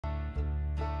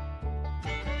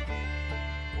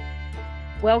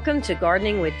Welcome to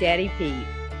Gardening with Daddy Pete.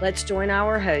 Let's join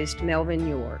our host, Melvin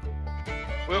York.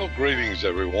 Well, greetings,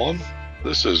 everyone.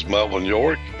 This is Melvin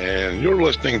York, and you're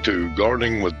listening to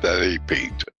Gardening with Daddy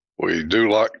Pete. We do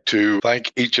like to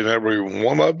thank each and every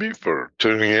one of you for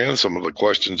tuning in. Some of the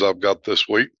questions I've got this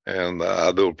week, and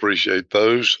I do appreciate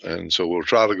those. And so we'll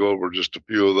try to go over just a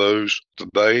few of those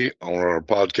today on our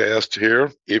podcast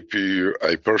here. If you're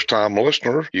a first-time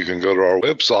listener, you can go to our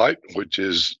website, which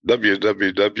is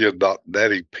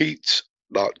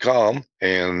www.daddypetes.com.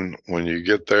 And when you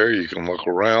get there, you can look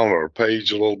around our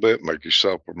page a little bit, make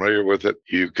yourself familiar with it.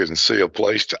 You can see a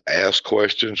place to ask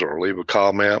questions or leave a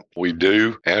comment. We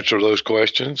do answer those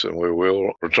questions, and we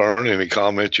will return any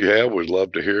comments you have. We'd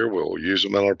love to hear. We'll use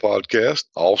them in our podcast.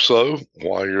 Also,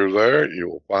 while you're there, you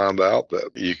will find out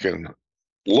that you can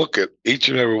look at each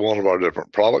and every one of our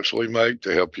different products we make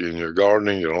to help you in your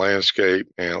gardening, your landscape,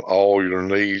 and all your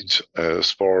needs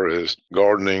as far as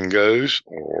gardening goes,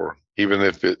 or even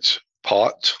if it's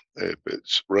pots, if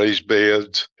it's raised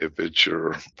beds, if it's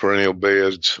your perennial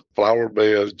beds, flower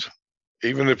beds,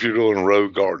 even if you're doing row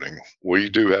gardening, we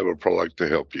do have a product to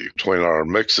help you between our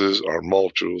mixes, our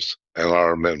mulches, and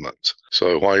our amendments.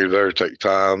 So while you're there, take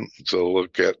time to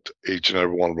look at each and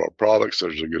every one of our products.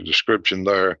 There's a good description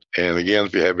there. And again,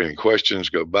 if you have any questions,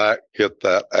 go back, hit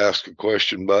that Ask a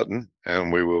Question button,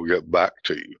 and we will get back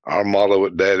to you. Our motto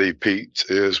at Daddy Pete's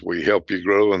is we help you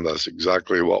grow, and that's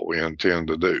exactly what we intend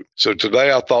to do. So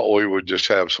today I thought we would just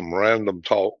have some random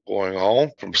talk going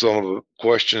on from some of the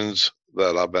questions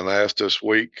that I've been asked this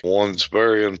week. One's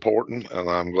very important, and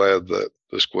I'm glad that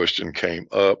this question came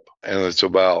up, and it's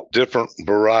about different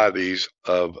varieties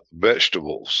of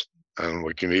vegetables. And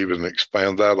we can even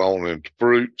expand that on into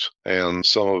fruits and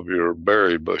some of your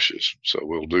berry bushes. So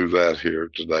we'll do that here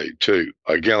today too.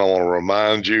 Again, I want to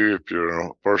remind you, if you're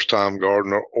a first-time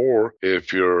gardener or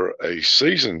if you're a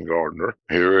seasoned gardener,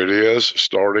 here it is,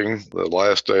 starting the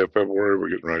last day of February. We're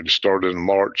getting ready to start in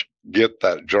March. Get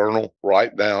that journal,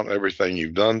 write down everything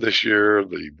you've done this year,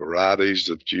 the varieties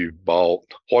that you've bought,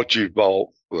 what you've bought,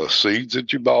 the seeds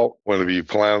that you bought, whenever you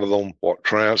planted them, what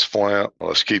transplant.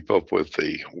 Let's keep up with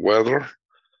the weather,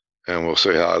 and we'll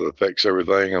see how it affects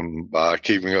everything. And by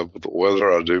keeping up with the weather,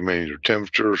 I do mean your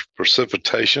temperatures,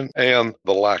 precipitation, and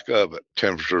the lack of it.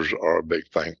 Temperatures are a big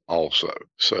thing also.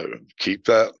 So keep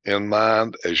that in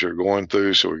mind as you're going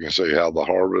through so we can see how the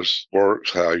harvest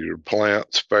works, how your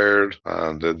plants fared,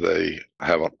 and did they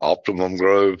have an optimum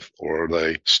growth, or are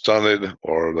they stunted,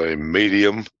 or are they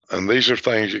medium? And these are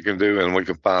things you can do, and we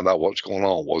can find out what's going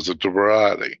on. Was it the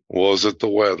variety? Was it the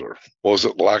weather? Was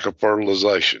it lack of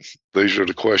fertilization? These are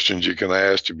the questions you can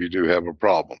ask if you do have a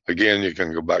problem. Again, you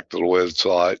can go back to the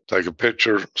website, take a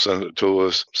picture, send it to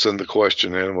us, send the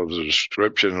question in with a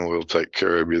description, and we'll take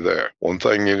care of you there. One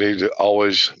thing you need to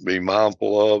always be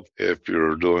mindful of if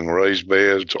you're doing raised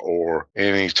beds or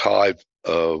any type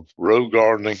of row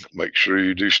gardening, make sure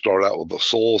you do start out with a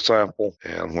soil sample.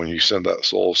 And when you send that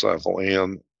soil sample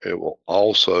in, it will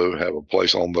also have a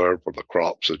place on there for the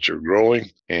crops that you're growing.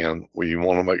 And we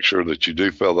want to make sure that you do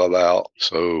fill that out.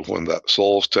 So when that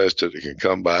soil's tested, it can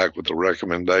come back with the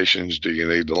recommendations. Do you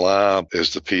need the lime?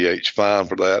 Is the pH fine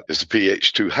for that? Is the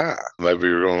pH too high? Maybe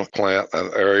you're going to plant an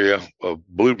area of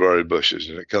blueberry bushes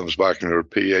and it comes back and your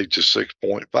pH is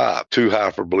 6.5. Too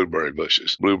high for blueberry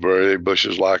bushes. Blueberry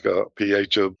bushes like a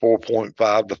pH of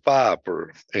 4.5 to 5,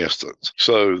 for instance.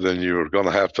 So then you're going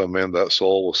to have to amend that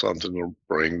soil with something to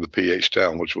bring the pH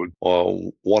down, which would,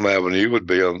 one avenue would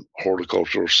be a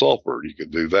horticultural sulfur. You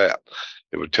could do that.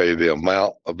 It would tell you the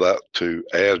amount of that to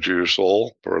add to your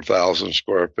soil per 1,000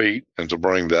 square feet and to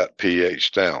bring that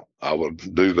pH down. I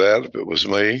would do that if it was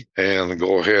me, and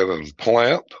go ahead and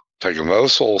plant. Take another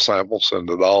soil sample, send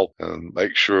it off, and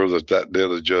make sure that that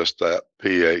did adjust that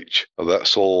pH of that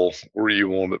soil where you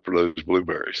want it for those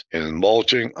blueberries. In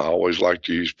mulching, I always like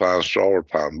to use pine straw or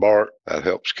pine bark. That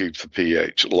helps keep the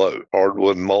pH low.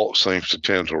 Hardwood mulch seems to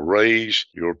tend to raise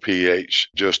your pH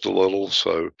just a little,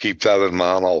 so keep that in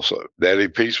mind also. Daddy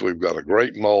Pete's, we've got a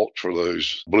great mulch for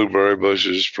those blueberry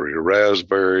bushes, for your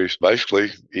raspberries, basically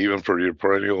even for your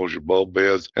perennials, your bulb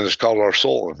beds, and it's called our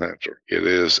soil enhancer. It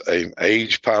is an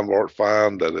aged pine bark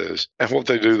fine that is, and what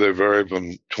they do, they vary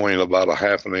between about a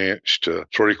half an inch to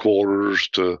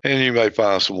 3/4 to, and you may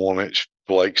find some 1-inch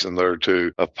flakes in there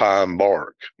too, of pine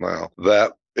bark. Now,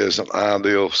 that is an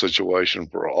ideal situation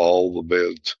for all the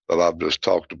beds that I've just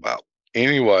talked about.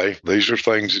 Anyway, these are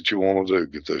things that you want to do,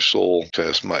 get those soil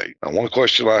tests made. Now, one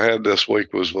question I had this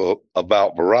week was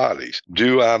about varieties.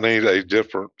 Do I need a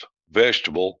different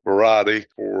vegetable variety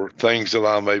for things that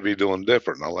I may be doing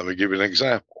different? Now, let me give you an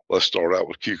example. Let's start out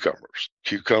with cucumbers.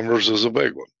 Cucumbers is a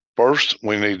big one. First,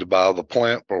 we need to buy the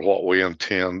plant for what we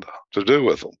intend to do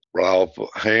with them. Right off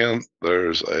hand,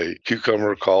 there's a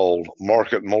cucumber called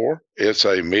Market More. It's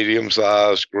a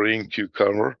medium-sized green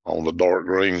cucumber on the dark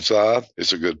green side.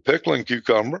 It's a good pickling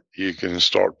cucumber. You can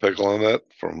start pickling it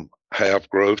from half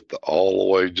growth to all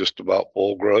the way just about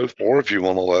full growth. Or if you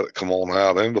want to let it come on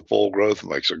out into full growth, it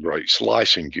makes a great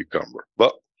slicing cucumber.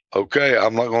 But okay,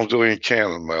 I'm not going to do any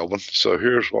canning, Melvin. So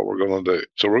here's what we're going to do.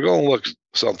 So we're going to look at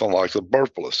something like the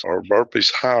Burpless or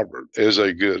Burpees Hybrid is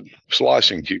a good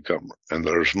slicing cucumber. And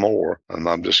there's more. And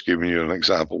I'm just giving you an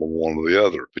example of one or the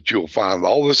other. But you'll find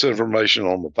all this information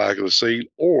on the back of the seed,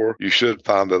 or you should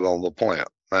find it on the plant.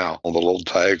 Now, on the little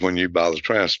tag when you buy the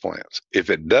transplants. If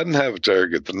it doesn't have it there,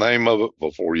 get the name of it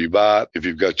before you buy it. If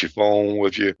you've got your phone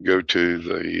with you, go to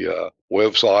the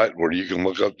website where you can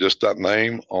look up just that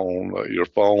name on your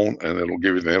phone and it'll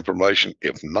give you the information.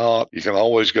 If not, you can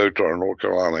always go to our North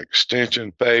Carolina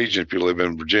Extension page. If you live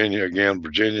in Virginia, again,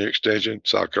 Virginia Extension,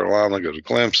 South Carolina, go to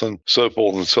Clemson, so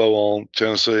forth and so on.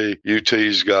 Tennessee,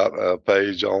 UT's got a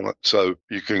page on it. So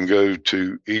you can go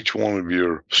to each one of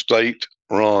your state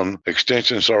run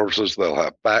extension services. They'll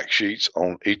have fact sheets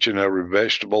on each and every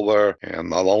vegetable there. And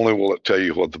not only will it tell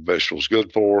you what the vegetable's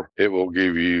good for, it will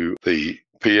give you the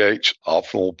pH,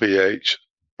 optimal pH,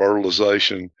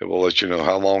 fertilization. It will let you know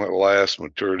how long it lasts,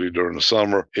 maturity during the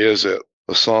summer. Is it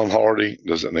the sun hardy?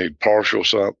 Does it need partial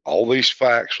sun? All these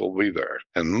facts will be there.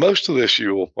 And most of this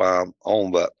you will find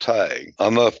on that tag,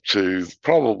 enough to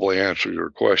probably answer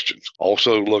your questions.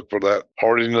 Also look for that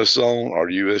hardiness zone or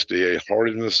USDA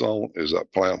hardiness zone. Is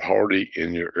that plant hardy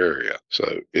in your area?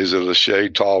 So is it a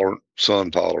shade tolerant, sun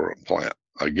tolerant plant?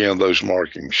 Again, those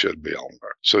markings should be on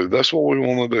there. So that's what we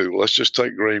want to do. Let's just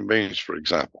take green beans, for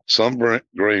example. Some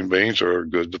green beans are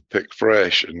good to pick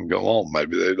fresh and go on.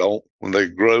 Maybe they don't. When they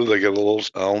grow, they get a little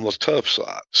on the tough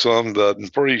side. Some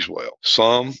doesn't freeze well.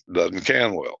 Some doesn't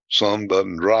can well. Some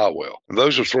doesn't dry well. And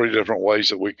those are three different ways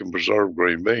that we can preserve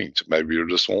green beans. Maybe you're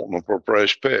just wanting them for a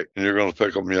fresh pick and you're going to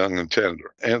pick them young and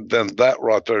tender. And then that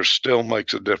right there still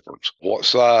makes a difference. What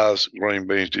size green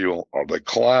beans do you want? Are they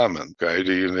climbing? Okay.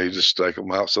 Do you need to stake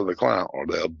them out so they climb? Are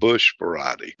they a bush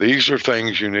variety? These are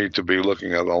things you need to be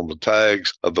looking at on the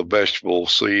tags of the vegetable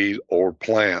seed or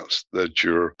plants that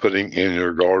you're putting in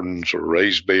your gardens or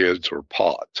raised beds or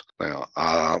pots. Now,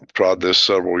 I tried this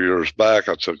several years back.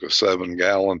 I took a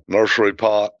 7-gallon nursery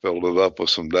pot, filled it up with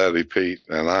some Daddy Pete,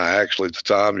 and I actually at the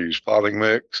time used potting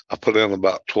mix. I put in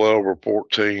about 12 or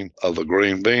 14 of the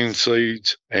green bean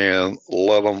seeds and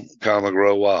let them kind of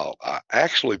grow out. I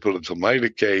actually put a tomato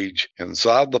cage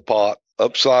inside the pot,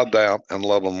 upside down, and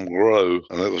let them grow.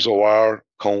 And it was a wire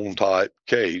cone type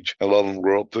cage and let them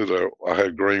grow up through there. I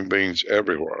had green beans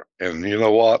everywhere. And you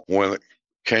know what? When it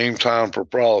came time for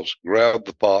frost, grabbed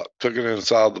the pot, took it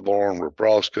inside the barn where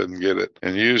frost couldn't get it.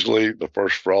 And usually the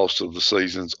first frost of the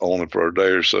season's only for a day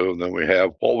or so. And then we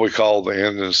have what we call the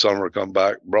Indian summer come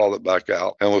back, brought it back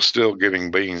out, and was still getting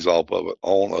beans off of it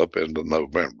on up into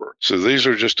November. So these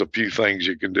are just a few things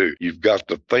you can do. You've got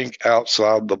to think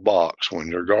outside the box when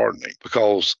you're gardening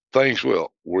because things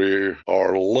will. We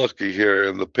are lucky here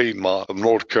in the Piedmont of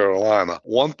North Carolina.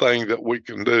 One thing that we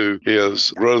can do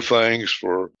is grow things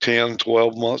for 10,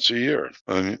 12 months a year.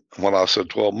 And when I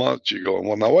said 12 months, you go,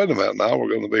 well, now, wait a minute. Now we're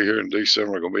going to be here in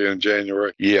December. We're going to be in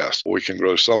January. Yes, we can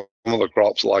grow some of the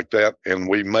crops like that, and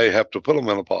we may have to put them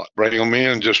in a pot, bring them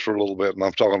in just for a little bit. And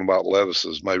I'm talking about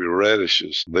lettuces, maybe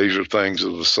radishes. These are things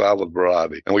of the salad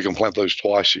variety, and we can plant those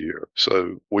twice a year.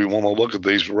 So we want to look at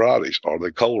these varieties. Are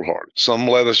they cold hardy? Some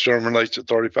lettuce germinates at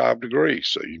 35 degrees,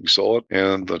 so you can sow it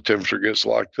and the temperature gets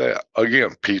like that.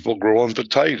 Again, people growing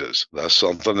potatoes. That's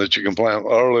something that you can plant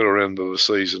earlier into the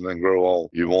season and grow on.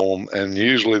 You want them, and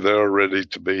usually they're ready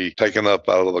to be taken up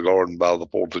out of the garden by the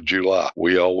 4th of July.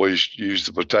 We always use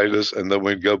the potatoes and then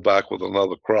we'd go back with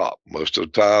another crop. Most of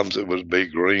the times it would be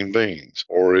green beans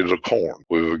or either corn.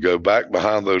 We would go back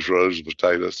behind those rows of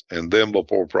potatoes, and then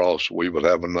before frost, we would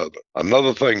have another.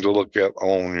 Another thing to look at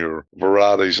on your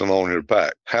varieties and on your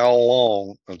pack, how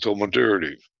long until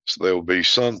maturity? So there will be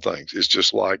some things. It's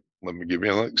just like, let me give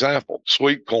you an example.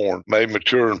 Sweet corn may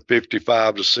mature in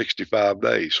 55 to 65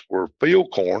 days. For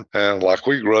field corn, and like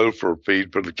we grow for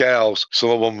feed for the cows,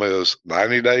 some of them is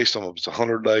 90 days, some of it's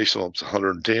 100 days, some of it's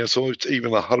 110, some of it's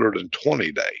even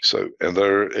 120 days. So, and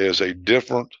there is a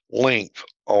different length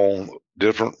on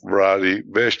different variety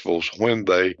vegetables when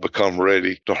they become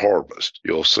ready to harvest.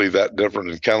 You'll see that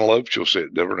different in cantaloupes. You'll see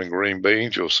it different in green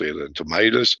beans. You'll see it in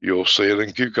tomatoes. You'll see it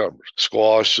in cucumbers,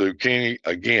 squash, zucchini.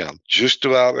 Again, just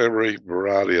about every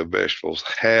variety of vegetables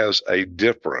has a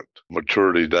different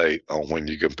maturity date on when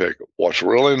you can pick them. What's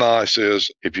really nice is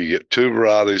if you get two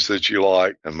varieties that you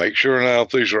like, and make sure now if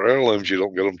these are heirlooms, you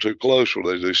don't get them too close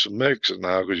where they do some mixing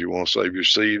now because you want to save your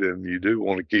seed and you do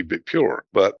want to keep it pure.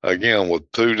 But again, with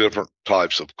two different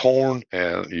types of corn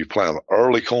and you plant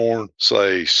early corn,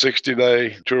 say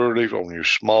 60-day maturity on your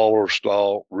smaller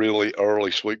stalk, really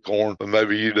early sweet corn, and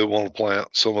maybe you do want to plant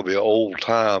some of the old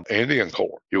time Indian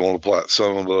corn. You want to plant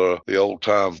some of the old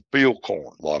time field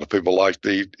corn. A lot of people like to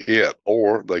eat it,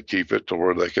 or they keep it to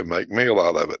where they can make meal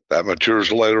out of it. That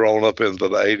matures later on up into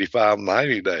the 85,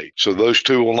 90 day. So those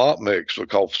two will not mix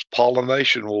because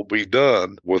pollination will be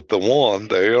done with the one,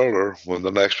 the elder, when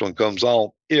the next one comes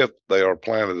on, if they are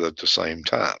planted at the same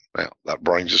time. Now, that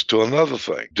brings us to another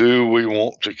thing. Do we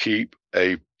want to keep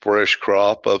a fresh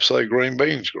crop of, say, green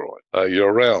beans growing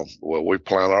year-round? Well, we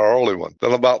plant our early one.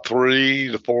 Then about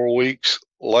 3 to 4 weeks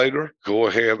later, go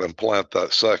ahead and plant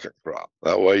that second crop.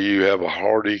 That way you have a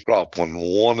hardy crop. When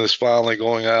one is finally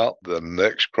going out, the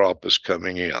next crop is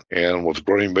coming in. And with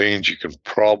green beans, you can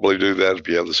probably do that if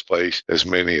you have the space as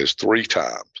many as 3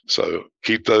 times. So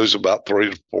keep those about 3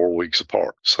 to 4 weeks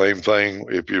apart. Same thing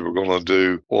if you were going to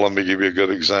do, well, let me give you a good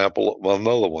example of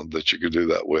another one that you could do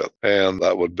that with. And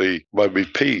that would be maybe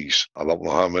peas. I don't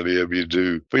know how many of you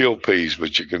do field peas,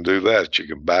 but you can do that. You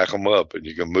can back them up and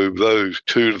you can move those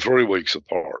 2 to 3 weeks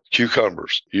apart.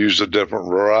 Cucumbers, use a different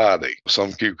variety.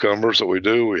 Some cucumbers that we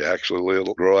do, we actually let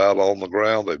them grow out on the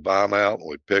ground. They vine out and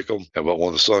we pick them. But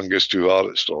when the sun gets too hot,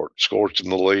 it starts scorching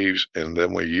the leaves. And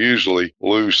then we usually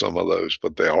lose some of those.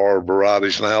 But there are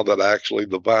varieties now that actually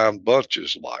the vine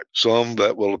bunches like. Some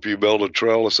that will, if you build a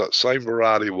trellis, that same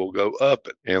variety will go up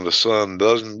it. And the sun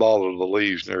doesn't bother the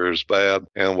leaves near as bad.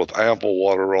 And with ample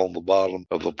water on the bottom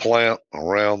of the plant,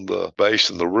 around the base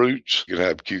and the roots, you can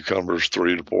have cucumbers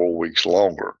 3 to 4 weeks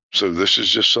longer. So this is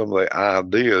just some of the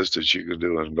ideas that you can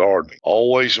do in gardening.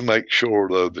 Always make sure,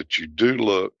 though, that you do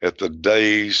look at the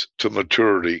days to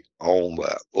maturity on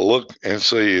that. Look and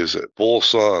see, is it full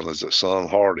sun? Is it sun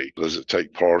hardy? Does it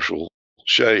take partial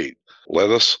shade?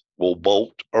 Lettuce will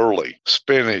bolt early.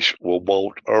 Spinach will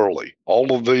bolt early.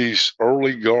 All of these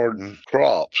early garden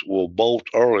crops will bolt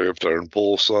early if they're in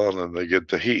full sun and they get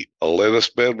the heat. A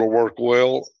lettuce bed will work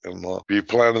well, and if you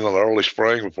plant it in the early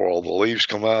spring before all the leaves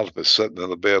come out, if it's sitting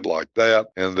in a bed like that,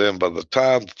 and then by the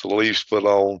time the leaves put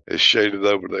on, it's shaded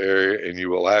over the area, and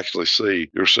you will actually see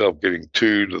yourself getting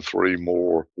 2 to 3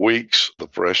 more weeks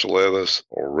of fresh lettuce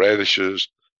or radishes,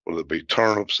 whether it be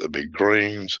turnips, it be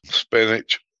greens,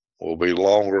 spinach, will be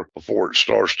longer before it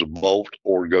starts to bolt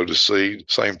or go to seed.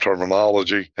 Same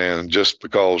terminology, and just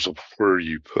because of where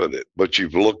you put it. But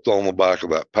you've looked on the back of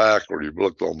that pack, or you've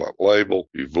looked on that label,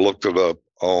 you've looked it up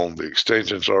on the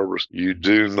extension service, you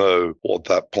do know what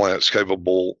that plant's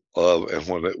capable of and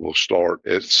when it will start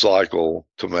its cycle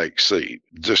to make seed,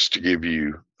 just to give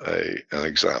you an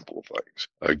example of things.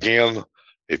 Again,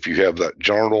 if you have that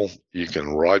journal, you can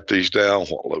write these down.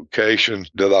 What location?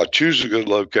 Did I choose a good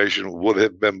location? Would it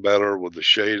have been better? Would the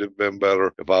shade have been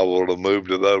better if I would have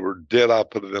moved it over? Did I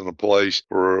put it in a place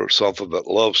for something that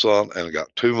loves sun and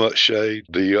got too much shade?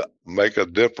 Do you make a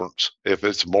difference if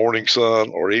it's morning sun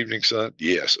or evening sun?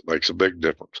 Yes, it makes a big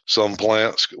difference. Some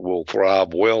plants will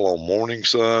thrive well on morning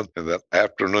sun, and that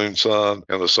afternoon sun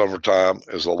in the summertime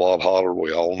is a lot hotter.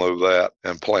 We all know that.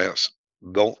 And plants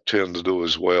don't tend to do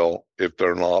as well if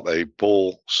they're not a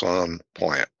full sun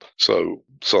plant. So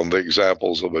some of the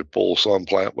examples of a full sun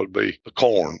plant would be the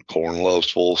corn. Corn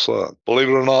loves full sun. Believe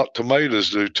it or not,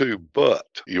 tomatoes do too, but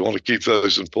you want to keep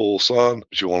those in full sun,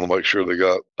 but you want to make sure they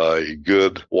got a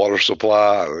good water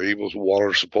supply, an even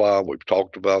water supply. We've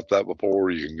talked about that before.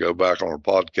 You can go back on our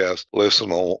podcast,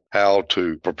 listen on how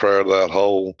to prepare that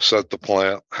hole, set the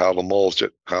plant, how to mulch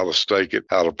it, how to stake it,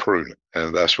 how to prune it.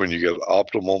 And that's when you get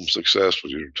optimum success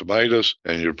with your tomatoes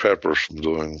and your peppers from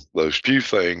doing those few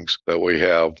things that we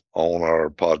have on our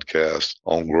podcast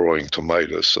on growing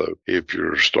tomatoes. So if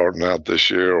you're starting out this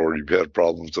year or you've had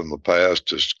problems in the past,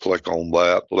 just click on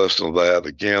that, listen to that.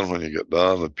 Again, when you get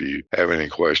done, if you have any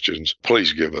questions,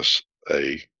 please give us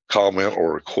a comment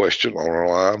or a question on our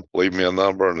line. Leave me a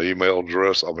number and an email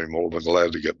address. I'll be more than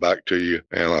glad to get back to you.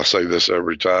 And I say this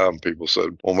every time. People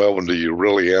said, well, Melvin, do you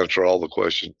really answer all the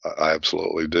questions? I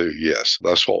absolutely do. Yes,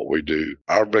 that's what we do.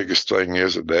 Our biggest thing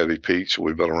is at Daddy Pete's,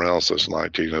 we've been around since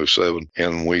 1907,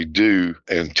 and we do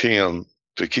intend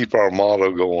to keep our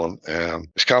motto going. And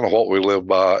it's kind of what we live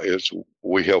by. It's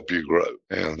we help you grow.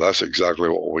 And that's exactly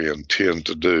what we intend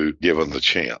to do given the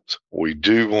chance. We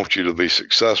do want you to be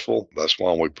successful. That's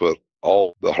why we put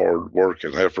all the hard work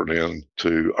and effort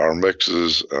into our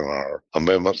mixes and our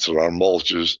amendments and our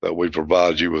mulches, that we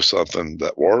provide you with something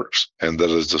that works and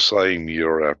that is the same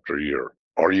year after year.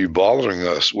 Are you bothering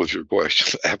us with your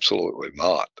questions? Absolutely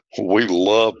not. We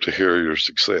love to hear your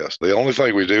success. The only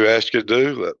thing we do ask you to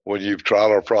do, that when you've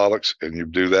tried our products and you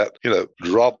do that,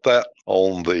 drop that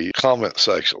on the comment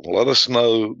section. Let us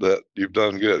know that you've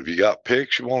done good. If you got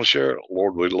pics you want to share,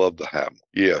 Lord, we'd love to have them.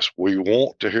 Yes, we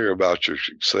want to hear about your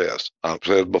success. I've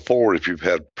said before, if you've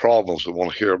had problems, we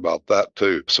want to hear about that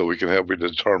too, so we can help you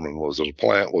determine, was it a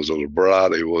plant? Was it a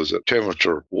variety? Was it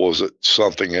temperature? Was it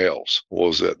something else?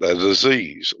 Was it a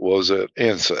disease? Was it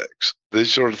insects?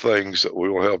 These are the things that we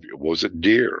will help you. Was it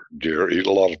deer? Deer eat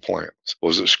a lot of plants.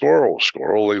 Was it squirrel?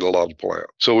 Squirrel eat a lot of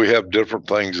plants. So we have different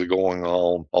things going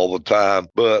on all the time,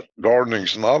 but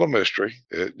gardening's not a mystery.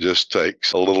 It just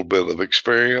takes a little bit of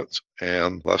experience.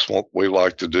 And that's what we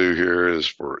like to do here, is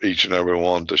for each and every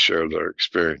one to share their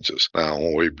experiences. Now,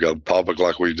 when we've got a topic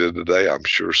like we did today, I'm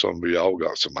sure some of y'all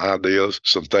got some ideas,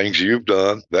 some things you've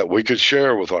done that we could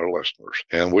share with our listeners.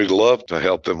 And we'd love to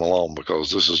help them along, because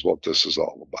this is what this is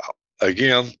all about.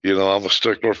 Again, I'm a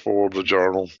stickler for the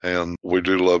journal, and we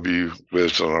do love you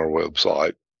visiting our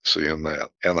website, seeing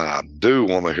that. And I do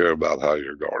want to hear about how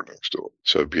your gardening's doing.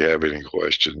 So if you have any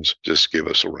questions, just give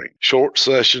us a ring. Short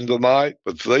session tonight,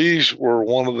 but these were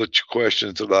one of the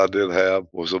questions that I did have,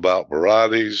 was about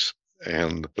varieties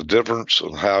and the difference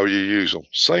in how you use them.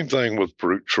 Same thing with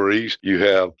fruit trees. You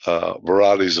have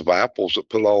varieties of apples that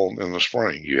put on in the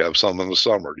spring. You have some in the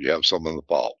summer. You have some in the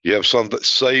fall. You have some that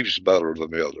saves better than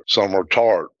the other. Some are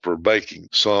tart for baking.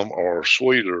 Some are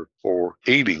sweeter for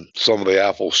eating. Some of the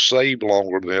apples save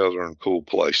longer than the other in cool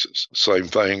places. Same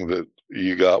thing that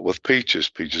you got with peaches.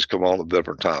 Peaches come on at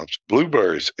different times.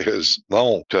 Blueberries is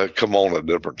known to come on at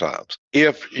different times.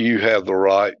 If you have the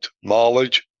right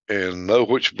knowledge and know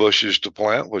which bushes to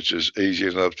plant, which is easy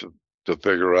enough to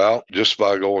figure out just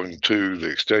by going to the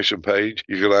extension page.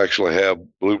 You can actually have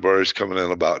blueberries coming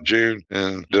in about June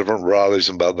and different varieties,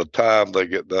 and by the time they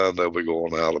get done, they'll be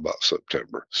going out about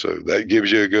September. So that gives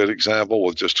you a good example.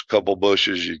 With just a couple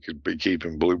bushes, you could be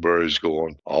keeping blueberries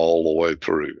going all the way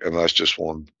through, and that's just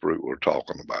one fruit we're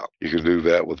talking about. You can do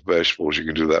that with vegetables. You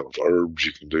can do that with herbs.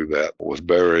 You can do that with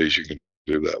berries. You can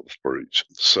do that with fruits.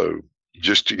 So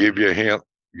just to give you a hint,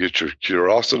 get your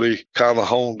curiosity kind of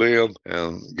honed in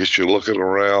and get you looking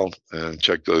around and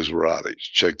check those varieties,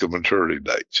 check the maturity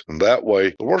dates. And that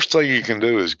way, the worst thing you can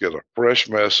do is get a fresh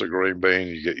mess of green bean.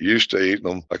 You get used to eating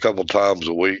them a couple times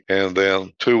a week, and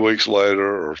then 2 weeks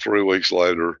later or 3 weeks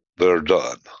later, they're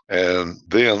done. And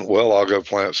then, well, I'll go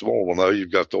plant some more. Well, no,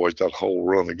 you've got to wait that whole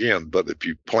run again. But if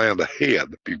you planned ahead,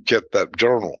 if you kept that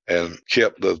journal and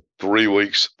kept the 3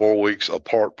 weeks, 4 weeks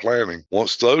apart planting,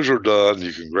 once those are done,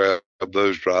 you can grab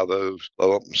those, dry those, let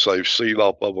them save seed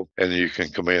off of them, and you can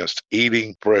commence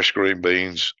eating fresh green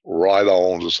beans right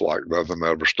on, just like nothing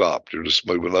ever stopped. You're just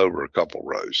moving over a couple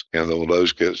rows. And then when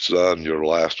those gets done, your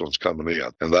last one's coming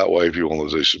in. And that way, if you want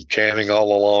to do some canning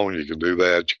all along, you can do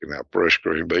that. You can have fresh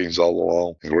green beans all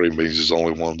along. And green beans is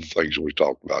only one of the things we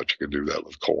talked about. You can do that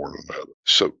with corn and other.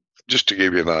 So just to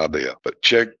give you an idea, but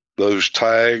check those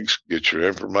tags, get your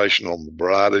information on the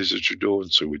varieties that you're doing,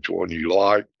 see which one you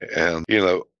like. And,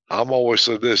 I'm always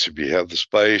said this: if you have the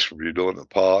space, or you're doing the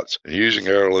pots and using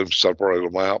heirlooms, separate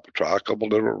them out, but try a couple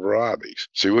different varieties.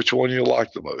 See which one you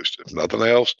like the most. If nothing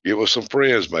else, get with some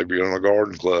friends. Maybe you're in a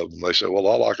garden club and they say, well,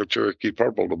 I like a Cherokee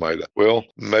purple tomato. Well,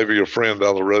 maybe your friend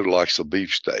down the road likes the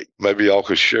beefsteak. Maybe y'all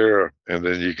could share, and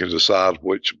then you can decide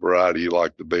which variety you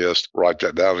like the best. Write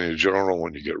that down in your journal.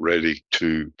 When you get ready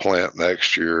to plant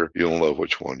next year, you'll know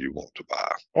which one you want to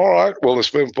buy. All right. Well, it's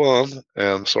been fun,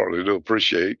 and certainly do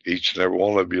appreciate each and every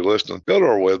one of you listening. Go to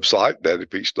our website,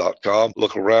 daddypeace.com.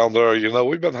 Look around there.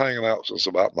 We've been hanging out since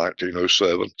about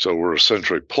 1907. So we're a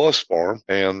century plus farm,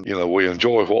 and, we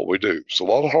enjoy what we do. It's a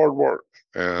lot of hard work,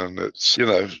 and it's,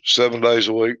 7 days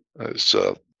a week. It's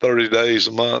 30 days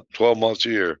a month, 12 months a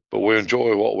year. But we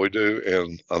enjoy what we do.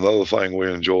 And another thing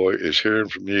we enjoy is hearing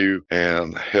from you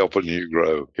and helping you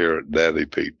grow here at Daddy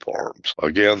Pete Farms.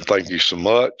 Again, thank you so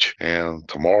much. And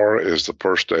tomorrow is the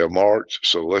first day of March.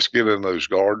 So let's get in those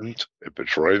gardens. If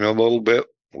it's raining a little bit,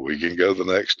 we can go the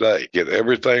next day. Get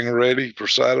everything ready for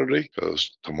Saturday,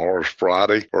 because tomorrow's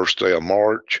Friday, first day of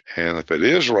March. And if it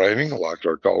is raining, like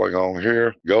they're calling on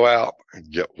here, go out and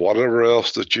get whatever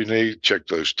else that you need. Check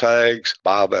those tags,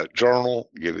 buy that journal,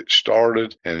 get it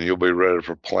started, and you'll be ready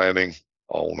for planting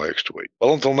all next week.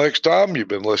 Well, until next time, you've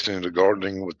been listening to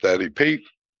Gardening with Daddy Pete,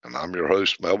 and I'm your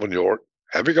host, Melvin York.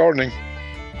 Happy gardening.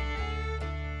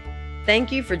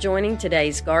 Thank you for joining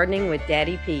today's Gardening with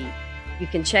Daddy Pete. You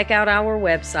can check out our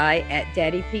website at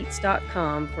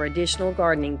daddypetes.com for additional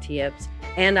gardening tips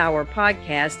and our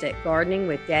podcast at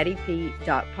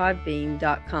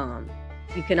gardeningwithdaddypete.podbean.com.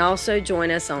 You can also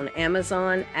join us on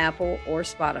Amazon, Apple, or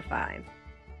Spotify.